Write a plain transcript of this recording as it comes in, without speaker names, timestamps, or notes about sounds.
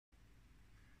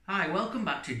Hi, welcome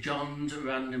back to John's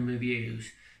Random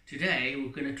Reviews. Today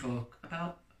we're going to talk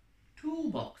about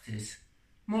toolboxes.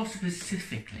 More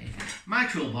specifically, my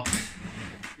toolbox.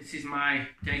 This is my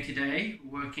day-to-day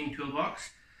working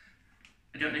toolbox.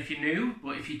 I don't know if you knew,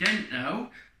 but if you didn't know,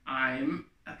 I'm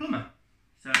a plumber.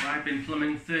 So I've been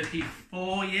plumbing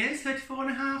 34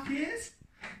 and a half years.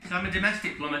 So I'm a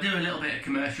domestic plumber. I do a little bit of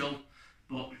commercial,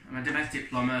 but I'm a domestic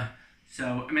plumber.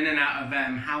 So I'm in and out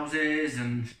of houses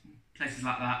and places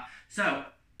like that. So,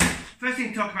 first thing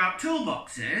to talk about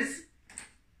toolboxes,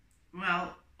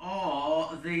 well,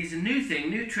 or these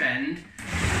new trend,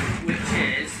 which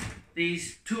is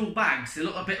these tool bags. They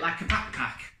look a bit like a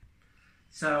backpack.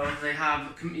 So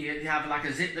you have like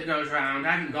a zip that goes around.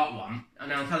 I haven't got one,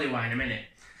 and I'll tell you why in a minute.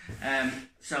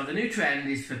 So the new trend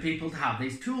is for people to have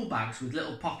these tool bags with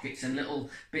little pockets and little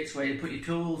bits where you put your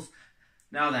tools.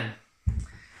 Now then,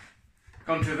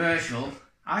 controversial.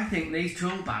 I think these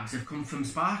tool bags have come from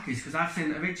Sparkies because I've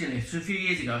seen originally, so a few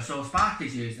years ago, I saw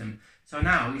Sparkies use them. So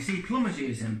now you see plumbers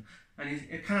use them, and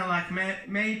it's kind of like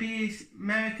maybe it's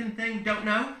American thing, don't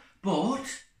know,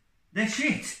 but they're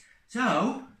shit.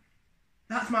 So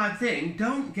that's my thing.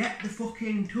 Don't get the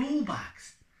fucking tool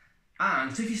bags.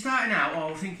 And so if you're starting out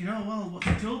or thinking, oh well, what's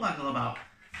a tool bag all about?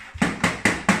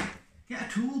 Get a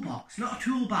toolbox, not a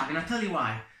tool bag, and I'll tell you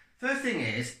why. First thing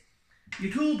is, your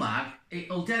tool bag,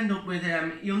 it'll end up with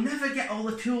you'll never get all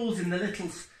the tools in the little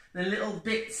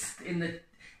bits in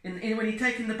when you're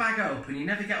taking the bag open. You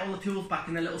never get all the tools back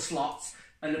in the little slots,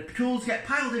 and the tools get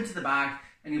piled into the bag,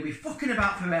 and you'll be fucking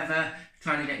about forever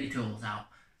trying to get your tools out.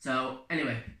 So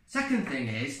anyway, second thing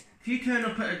is, if you turn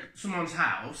up at someone's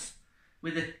house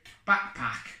with a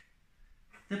backpack,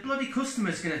 the bloody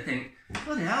customer's going to think,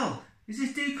 bloody hell, is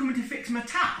this dude coming to fix my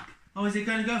tap, or is he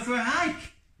going to go for a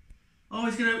hike? Oh,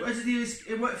 is he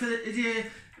a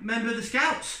member of the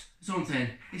Scouts or something?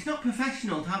 It's not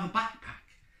professional to have a backpack.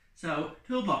 So,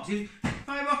 toolbox. If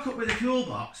I rock up with a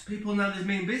toolbox, people know there's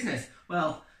mean business.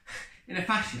 Well, in a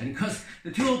fashion, because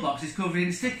the toolbox is covered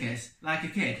in stickers, like a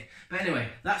kid. But anyway,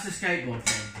 that's a skateboard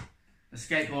thing.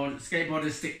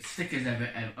 Skateboarders stick stickers over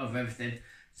everything.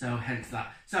 So, hence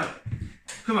that. So,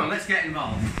 come on, let's get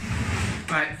involved.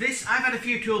 Right, I've had a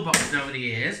few toolboxes over the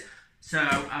years. So,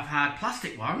 I've had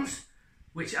plastic ones,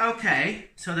 which, okay,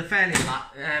 so they're fairly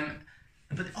light,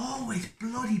 but they always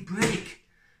bloody break.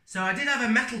 So I did have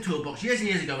a metal toolbox years and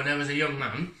years ago when I was a young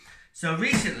man. So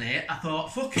recently I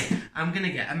thought, fuck it, I'm going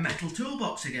to get a metal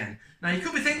toolbox again. Now you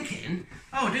could be thinking,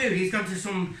 oh dude, he's gone to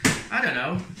some, I don't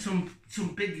know, some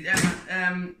big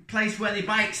place where they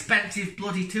buy expensive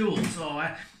bloody tools, or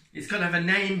it's got to have a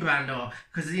name brand, or,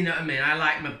 because you know what I mean, I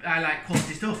like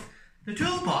quality stuff. The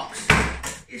toolbox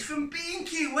is from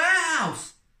B&Q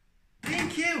Warehouse.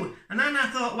 B&Q, and then I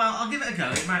thought, well, I'll give it a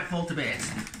go, it might fall to bits,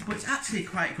 but it's actually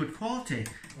quite good quality.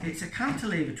 It's a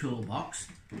cantilever toolbox,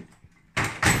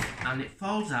 and it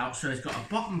folds out, so it's got a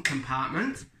bottom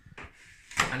compartment,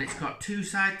 and it's got two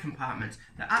side compartments.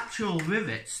 The actual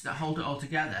rivets that hold it all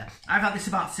together, I've had this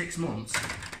about 6 months,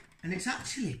 and it's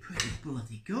actually pretty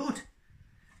bloody good.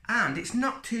 And it's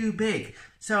not too big.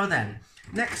 So then,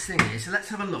 next thing is, let's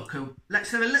have a look,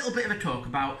 let's have a little bit of a talk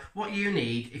about what you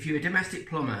need if you're a domestic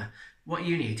plumber, what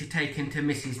you need to take into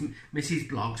Mrs.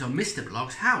 Blogg's or Mr.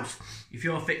 Blogg's house. If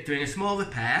you're doing a small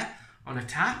repair on a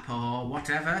tap or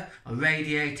whatever, a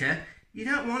radiator, you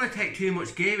don't want to take too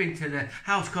much gear into the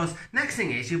house, because next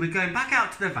thing is you'll be going back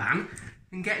out to the van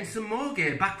and getting some more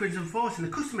gear backwards and forwards, and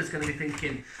the customer's going to be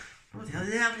thinking, what the hell, are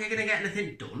they actually going to get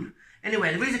anything done?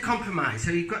 Anyway, there is a compromise, so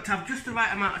you've got to have just the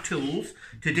right amount of tools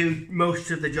to do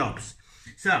most of the jobs.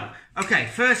 So, okay,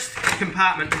 first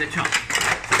compartment at the top.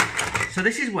 So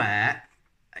this is where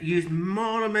I use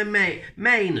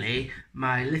mainly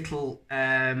my little,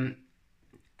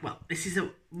 well, this is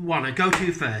the one I go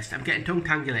to first. I'm getting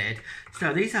tongue-tangulated.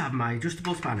 So these are my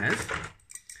adjustable spanners.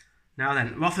 Now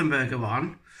then, Rothenberger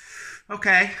one.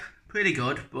 Okay, pretty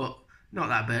good, but not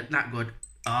that good.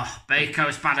 Oh,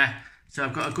 Baco spanner. So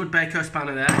I've got a good Baco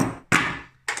spanner there.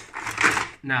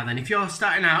 Now then, if you're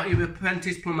starting out, you're an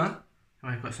apprentice plumber. Oh,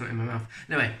 I've got something in my mouth.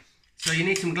 Anyway, so you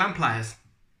need some gland pliers.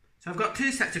 So I've got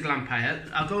 2 sets of gland pliers.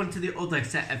 I'll go into the other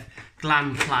set of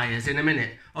gland pliers in a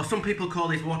minute. Or some people call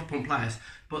these water pump pliers.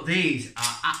 But these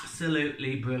are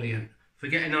absolutely brilliant for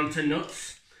getting onto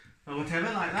nuts or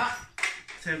whatever like that.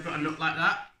 So I've got a nut like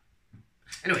that.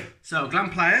 Anyway, so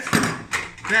gland pliers,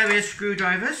 various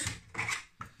screwdrivers.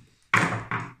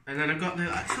 And then I've got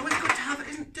it's always good to have,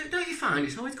 don't you find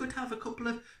it's always good to have a couple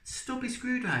of stubby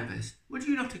screwdrivers? Would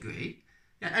you not agree?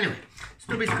 Yeah, anyway,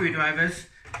 stubby screwdrivers,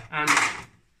 and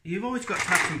you've always got to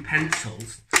have some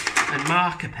pencils and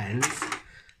marker pens,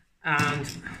 and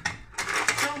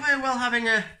it's not very well having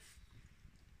a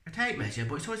a tape measure,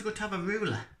 but it's always good to have a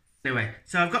ruler. Anyway,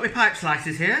 so I've got my pipe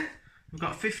slices here. I've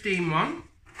got 15 one,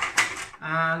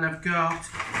 and I've got,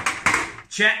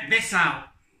 check this out.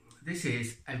 This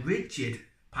is a rigid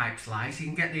pipe slice. You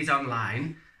can get these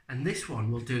online, and this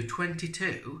one will do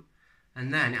 22,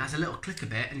 and then it has a little clicker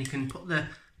bit, and you can put the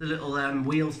little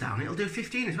wheels down. It'll do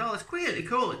 15 as well. It's really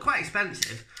cool. It's quite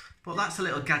expensive, but that's a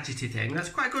little gadgety thing. That's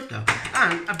quite good though.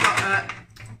 And I've got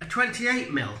a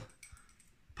 28mm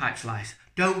pipe slice.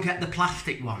 Don't get the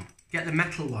plastic one. Get the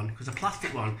metal one, because the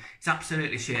plastic one is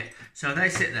absolutely shit. So they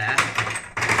sit there.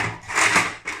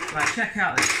 Right, check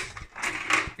out this.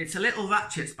 It's a little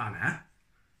ratchet spanner,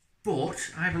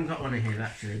 but I haven't got one in here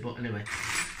actually. But anyway,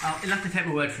 you'll have to take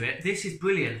my word for it. This is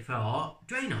brilliant for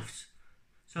drain offs.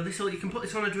 So you can put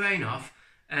this on a drain off,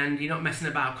 and you're not messing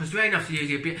about, because drain offs are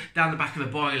usually down the back of a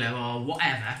boiler or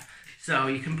whatever. So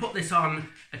you can put this on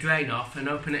a drain off and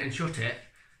open it and shut it.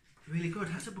 Really good.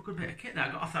 That's a good bit of kit that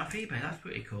I got off that eBay. That's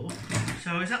pretty cool.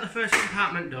 So is that the first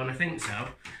compartment done? I think so.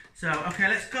 So okay,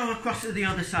 let's go across to the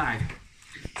other side.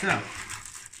 So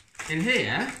in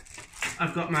here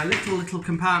I've got my little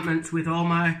compartments with all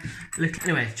my little.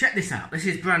 Anyway, check this out. This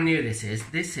is brand new. This is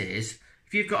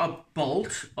if you've got a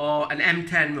bolt or an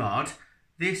M10 rod,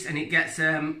 this, and it gets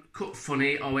cut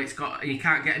funny, or you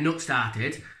can't get a nut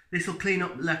started. This will clean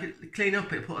up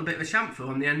it. Put a bit of a chamfer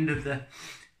on the end of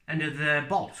the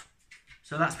bolt.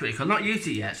 So that's pretty cool. I've not used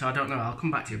it yet, so I don't know. I'll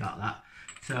come back to you about that.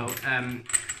 So,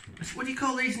 what do you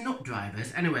call these nut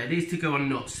drivers? Anyway, these to go on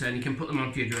nuts, and you can put them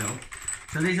onto your drill.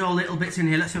 So these are all little bits in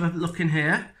here. Let's have a look in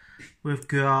here. We've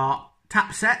got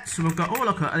tap sets. So we've got, oh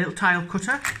look, a little tile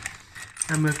cutter.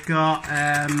 And we've got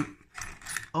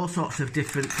all sorts of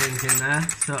different things in there.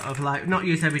 Sort of like, not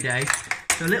used every day.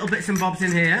 So little bits and bobs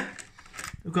in here.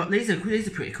 We've got, these are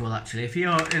pretty cool actually. If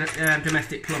you're a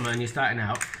domestic plumber and you're starting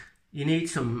out, you need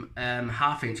some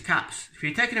 1/2-inch caps. If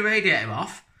you're taking a radiator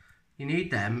off, you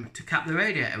need them to cap the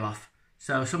radiator off.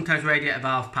 So sometimes radiator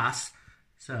valves pass,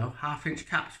 so 1/2-inch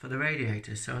caps for the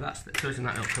radiators. So that goes in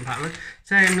that little compartment.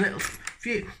 Same little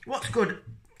few. What's good,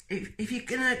 if you're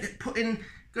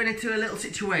going into a little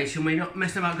situation where you're not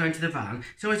messing about going to the van,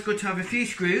 it's always good to have a few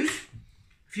screws,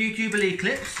 a few Jubilee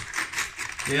clips,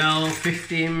 the old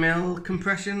 15mm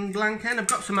compression blank end. I've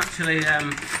got some actually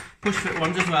push fit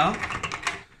ones as well.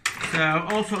 So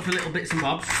all sorts of little bits and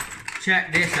bobs.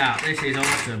 Check this out. This is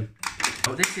awesome.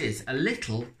 Oh, this is a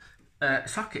little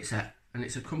socket set, and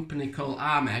it's a company called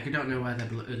Armeg. I don't know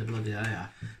who the bloody they are,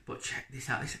 but check this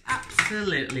out. This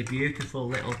absolutely beautiful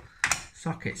little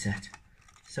socket set.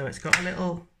 So it's got a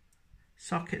little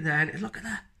socket there, and look at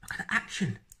that. Look at the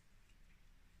action.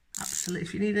 Absolutely.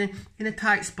 If you need in a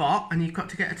tight spot and you've got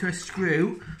to get it to a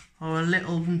screw or a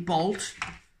little bolt,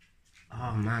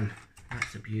 oh man,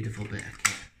 that's a beautiful bit of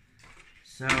kit.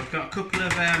 So I've got a couple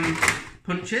of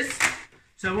punches.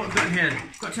 So what I've got here,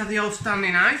 I've got to have the old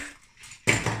Stanley knife,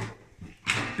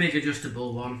 big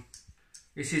adjustable one.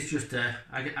 This is just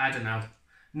I don't know,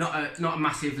 not a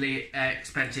massively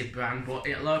expensive brand, but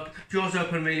it'll jaws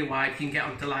open really wide. You can get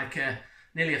onto like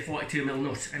nearly a 42mm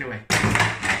nut. Anyway,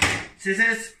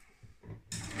 scissors,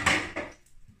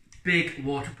 big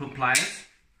water pump pliers.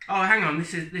 Oh, hang on,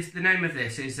 the name of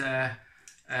this is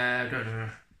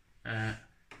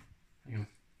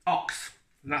Ox,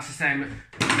 and that's the same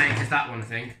make as that one, I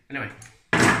think. Anyway,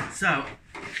 so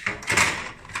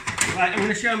right, I'm going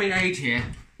to show my age here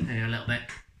a little bit.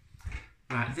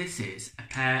 Right, this is a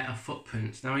pair of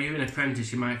footprints. Now, you're an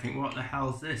apprentice, you might think, what the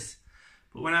hell's this?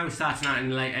 But when I was starting out in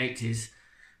the late 80s,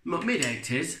 mid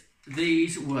 80s,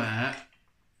 these were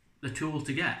the tool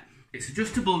to get. It's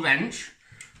adjustable wrench,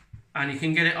 and you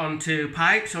can get it onto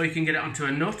pipes or you can get it onto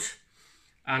a nut.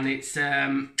 And it's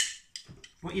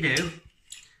what you do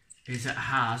is it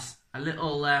has a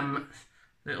little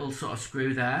sort of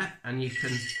screw there, and you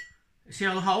can see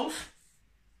all the holes,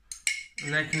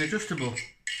 and they can adjustable.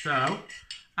 So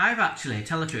I've actually,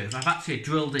 tell the truth, I've actually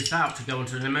drilled this out to go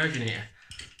onto an immersion heater.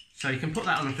 So you can put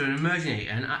that onto an immersion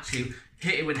heater and actually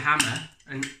hit it with a hammer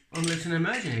and unloose an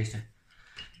immersion heater.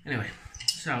 Anyway,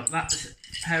 so that's a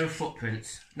pair of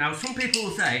footprints. Now some people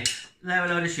will say they're a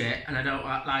load of shit and I don't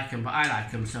like them, but I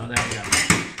like them, so there we go.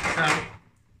 So,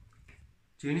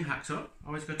 junior hacksaw,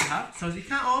 always good to have. So you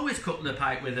can't always cut the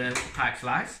pipe with a pipe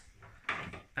slice.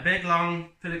 A big long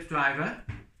Phillips driver.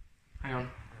 Hang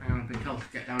on, I've been told to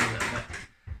get down a little bit.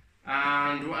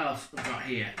 And what else we've got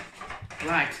here?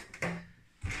 Right.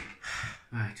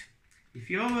 If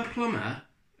you're a plumber,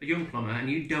 a young plumber, and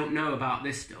you don't know about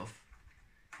this stuff,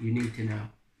 you need to know.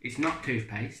 It's not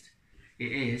toothpaste.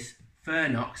 It is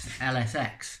Fernox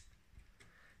LSX.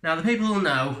 Now the people who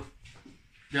know,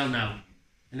 they'll know.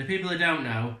 And the people who don't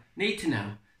know, need to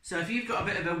know. So if you've got a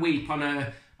bit of a weep on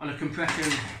a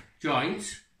compression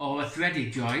joint or a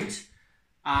threaded joint,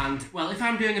 and well, if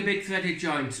I'm doing a big threaded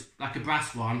joint like a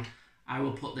brass one, I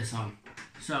will put this on.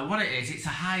 So what it is, it's a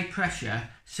high pressure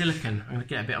silicone. I'm going to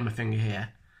get a bit on my finger here.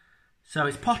 So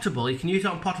it's potable. You can use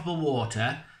it on potable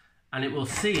water, and it will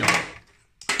seal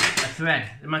a thread.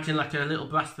 Imagine like a little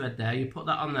brass thread there. You put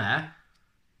that on there,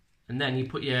 and then you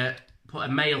put a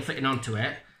male fitting onto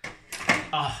it.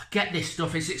 Oh, get this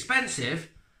stuff. It's expensive,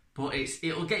 but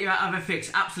it'll get you out of a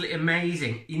fix. Absolutely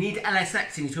amazing. You need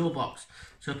LSX in your toolbox.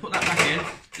 So put that back in.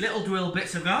 Little drill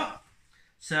bits I've got.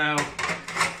 So,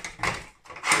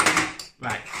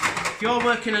 right. If you're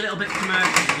working a little bit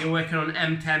commercial, you're working on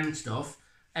M10 stuff,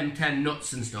 M10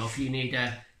 nuts and stuff, you need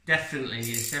definitely a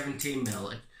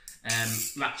 17mm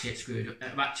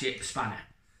ratchet spanner.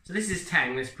 So this is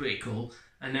 10, that's pretty cool.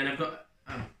 And then I've got,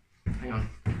 hang on,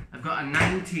 I've got a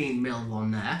 19mm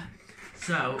one there.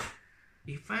 So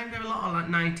you find a lot of like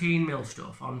 19mm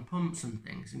stuff on pumps and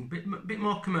things, and a bit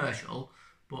more commercial.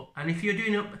 And if you're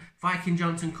doing up Viking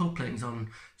Johnson couplings on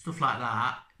stuff like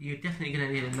that, you're definitely going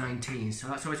to need a 19. So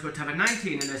that's always good to have a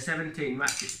 19 and a 17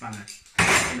 ratchet spanner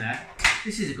in there.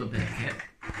 This is a good bit of kit.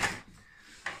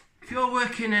 If you're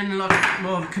working in a lot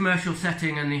more of a commercial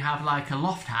setting and you have like a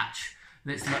loft hatch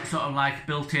that's sort of like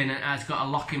built in and has got a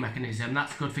locking mechanism,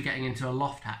 that's good for getting into a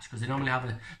loft hatch, because they normally have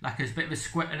a bit of a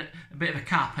square, a bit of a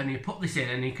cap, and you put this in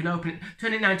and you can open it,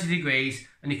 turn it 90 degrees,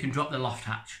 and you can drop the loft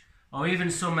hatch. Or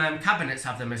even some cabinets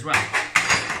have them as well.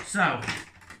 So,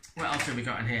 what else have we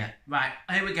got in here? Right,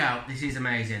 here we go. This is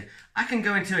amazing. I can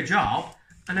go into a job,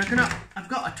 and I've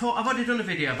got a torch. I've already done a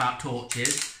video about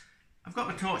torches. I've got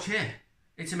my torch here.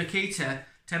 It's a Makita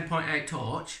 10.8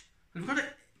 torch. I've got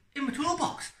it in my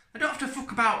toolbox. I don't have to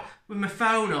fuck about with my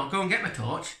phone or go and get my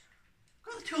torch.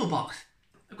 I've got the toolbox.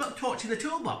 I've got the torch in the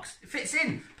toolbox. It fits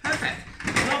in. Perfect.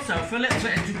 And also, for a little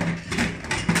bit of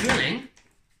drilling,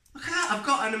 look at that, I've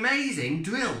got an amazing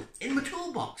drill in my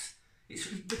toolbox.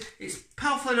 It's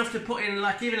powerful enough to put in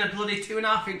like even a bloody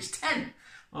 2.5-inch 10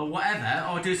 or whatever,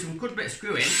 or do some good bit of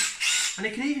screwing, and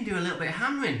it can even do a little bit of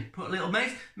hammering, put a little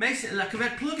mason like a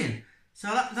red plug-in. So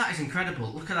that is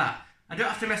incredible, look at that. I don't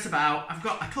have to mess about, I've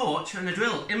got a torch and a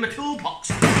drill in my toolbox.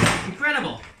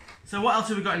 Incredible. So what else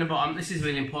have we got in the bottom? This is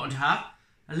really important to have.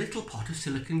 A little pot of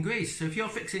silicone grease. So if you're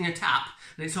fixing a tap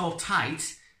and it's all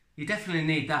tight, you definitely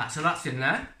need that. So that's in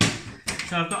there.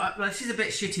 So I've got, well, this is a bit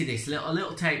shitty, this, a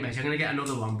little tape measure. I'm going to get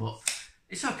another one, but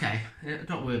it's okay.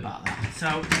 Don't worry about that.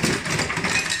 So,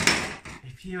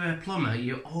 if you're a plumber,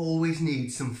 you always need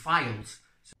some files.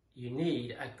 So you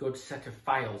need a good set of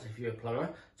files if you're a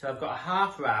plumber. So I've got a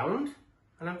half round,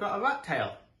 and I've got a rat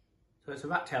tail. So it's a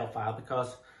rat tail file,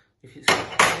 because if you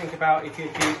think about if you're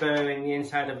deburring the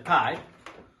inside of a pipe,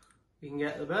 you can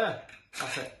get the burr.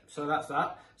 That's it. So that's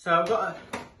that. So I've got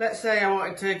let's say I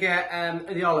wanted to get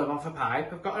the olive off a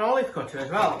pipe. I've got an olive cutter as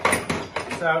well.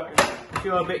 So if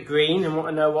you're a bit green and want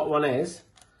to know what one is,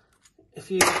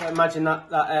 if you imagine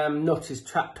that nut is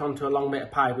trapped onto a long bit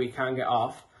of pipe where you can't get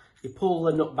off, you pull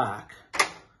the nut back,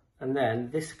 and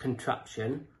then this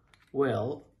contraption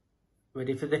will,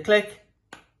 ready for the click,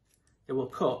 it will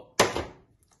cut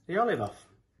the olive off.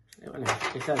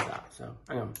 It says that, so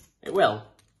hang on, it will.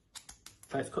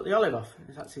 So it's cut the olive off.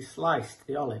 It's actually sliced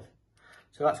the olive.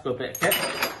 So that's a good bit of kit.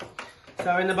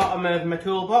 So in the bottom of my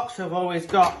toolbox, I've always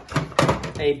got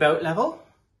a boat level.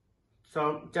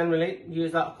 So generally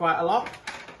use that quite a lot.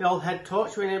 The old head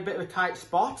torch, we're in a bit of a tight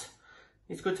spot.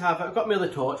 It's good to have, I've got my other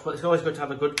torch, but it's always good to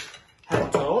have a good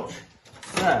head torch.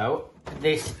 So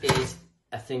this is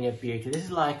a thing of beauty. This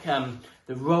is like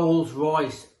the Rolls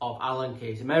Royce of Allen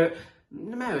keys. German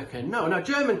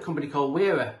company called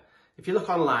Weira. If you look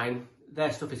online,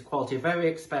 their stuff is quality, very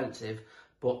expensive,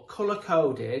 but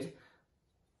colour-coded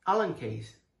Allen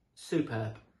keys.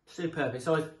 Superb, superb. It's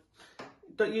always,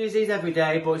 don't use these every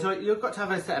day, but you've got to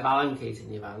have a set of Allen keys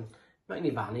in your van. Not in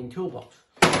your van, in toolbox.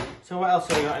 So what else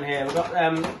have we got in here? We've got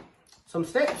some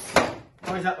sticks.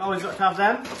 Always got to have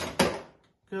them.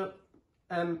 Got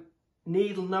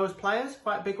needle nose pliers,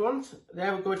 quite big ones. They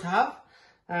were good to have.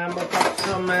 We've got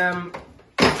some,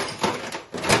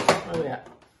 oh yeah,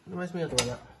 where's my other one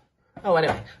at? Oh,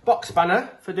 anyway, box spanner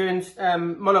for doing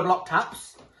monoblock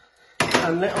taps,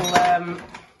 and little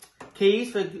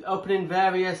keys for opening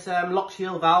various lock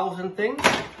shield valves and things.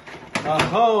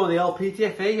 Oh, the old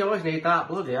PTFE, you always need that,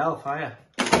 bloody hell, fire.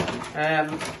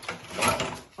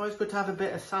 Always good to have a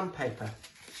bit of sandpaper.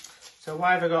 So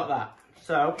why have I got that?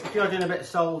 So if you're doing a bit of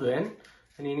soldering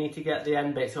and you need to get the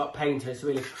end bits, got paint and it's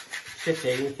really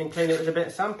shitty, you can clean it with a bit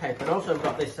of sandpaper. And also I've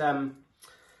got this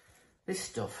this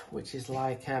stuff, which is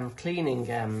like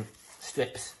cleaning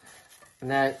strips. And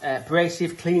they're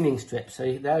abrasive cleaning strips,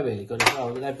 so they're really good as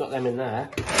well. They've got them in there.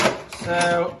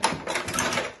 So,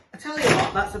 I tell you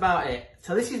what, that's about it.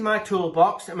 So this is my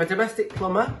toolbox. I'm a domestic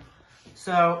plumber.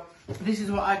 So this is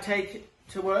what I take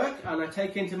to work, and I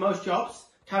take into most jobs.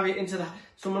 Carry it into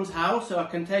someone's house, so I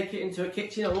can take it into a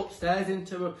kitchen or upstairs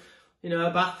into a,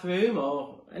 a bathroom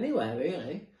or anywhere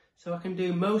really. So I can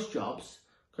do most jobs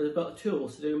because I've got the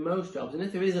tools to do most jobs. And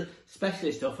if there is a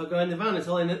specialist stuff, I go in the van. It's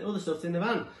all in the other stuff's in the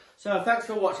van. So thanks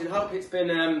for watching. I hope it's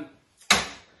been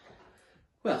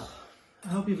well. I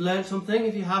hope you've learned something.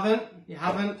 If you haven't, you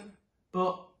haven't.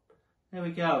 But there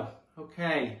we go.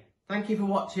 Okay. Thank you for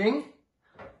watching.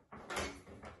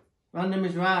 Random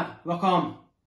is rad. Rock on.